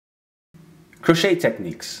Crochet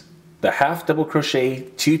techniques. The half double crochet,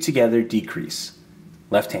 2 together decrease,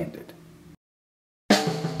 left-handed.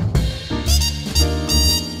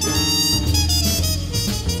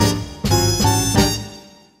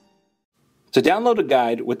 To download a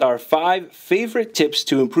guide with our 5 favorite tips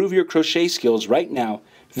to improve your crochet skills right now,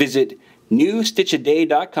 visit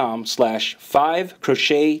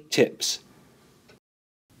newstitchaday.com/5crochet-tips.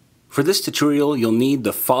 For this tutorial, you'll need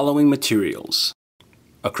the following materials: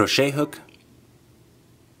 a crochet hook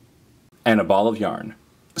and a ball of yarn.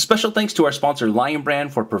 Special thanks to our sponsor Lion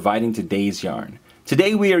Brand for providing today's yarn.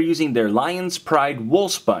 Today we are using their Lion's Pride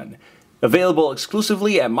Woolspun, available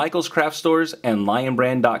exclusively at Michael's Craft Stores and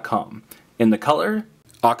lionbrand.com. In the color,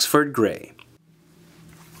 Oxford Gray.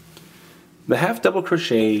 The half double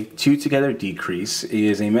crochet 2 together decrease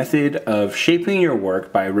is a method of shaping your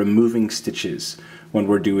work by removing stitches when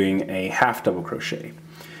we're doing a half double crochet.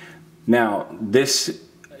 Now, this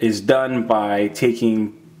is done by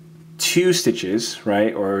taking 2 stitches,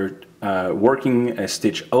 right, or working a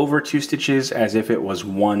stitch over 2 stitches as if it was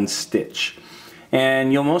 1 stitch.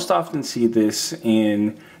 And you'll most often see this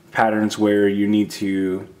in patterns where you need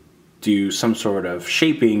to do some sort of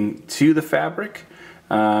shaping to the fabric,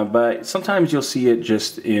 but sometimes you'll see it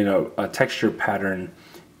just in a texture pattern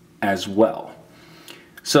as well.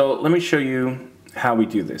 So let me show you how we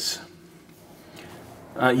do this.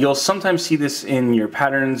 You'll sometimes see this in your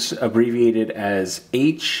patterns abbreviated as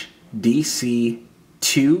hdc2,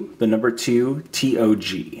 the number 2, tog.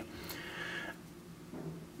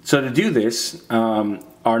 So to do this,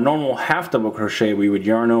 our normal half double crochet, we would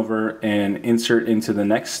yarn over and insert into the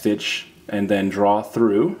next stitch and then draw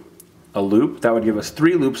through a loop. That would give us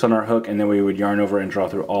 3 loops on our hook, and then we would yarn over and draw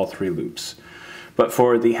through all 3 loops. But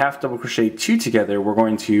for the half double crochet 2 together, we're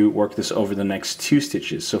going to work this over the next 2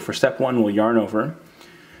 stitches. So for step 1, we'll yarn over,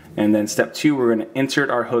 and then step 2, we're going to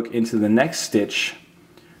insert our hook into the next stitch.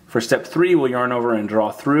 For step 3, we'll yarn over and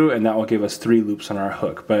draw through, and that will give us 3 loops on our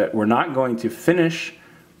hook. But we're not going to finish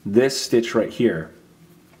this stitch right here.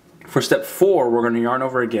 For step 4, we're going to yarn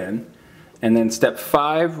over again, and then step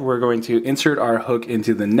 5, we're going to insert our hook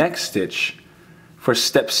into the next stitch. For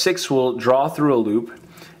step 6, we'll draw through a loop,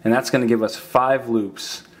 and that's going to give us 5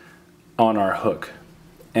 loops on our hook.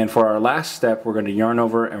 And for our last step, we're going to yarn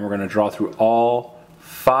over and we're going to draw through all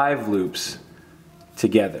 5 loops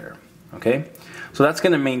together. Okay? So that's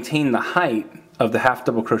going to maintain the height of the half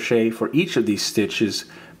double crochet for each of these stitches,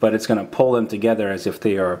 but it's going to pull them together as if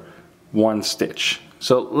they are 1 stitch.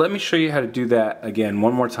 So let me show you how to do that again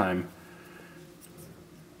one more time.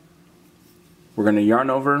 We're going to yarn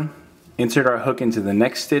over, insert our hook into the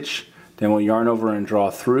next stitch, then we'll yarn over and draw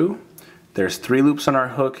through. There's 3 loops on our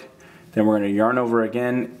hook. Then we're going to yarn over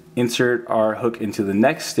again, insert our hook into the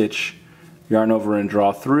next stitch, yarn over and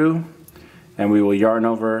draw through, and we will yarn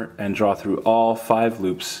over and draw through all 5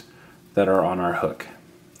 loops that are on our hook.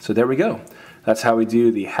 So there we go. That's how we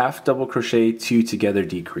do the half double crochet 2 together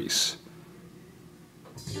decrease.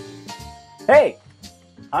 Hey,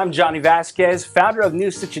 I'm Johnny Vasquez, founder of New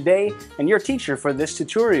Stitch A Day and your teacher for this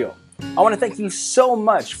tutorial. I want to thank you so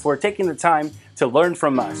much for taking the time to learn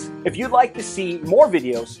from us. If you'd like to see more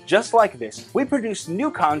videos just like this, we produce new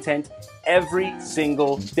content every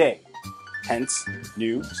single day, hence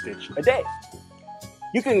New Stitch A Day.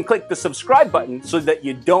 You can click the subscribe button so that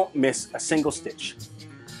you don't miss a single stitch.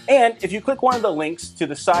 And if you click one of the links to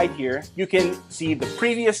the side here, you can see the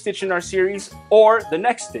previous stitch in our series or the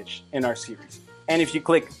next stitch in our series. And if you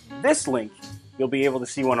click this link, you'll be able to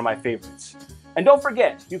see one of my favorites. And don't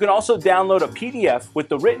forget, you can also download a PDF with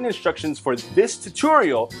the written instructions for this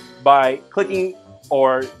tutorial by clicking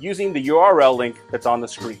or using the URL link that's on the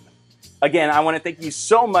screen. Again, I want to thank you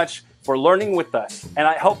so much for learning with us, and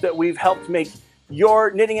I hope that we've helped make your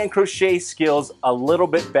knitting and crochet skills a little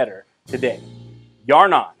bit better today.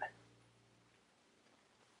 Yarn on!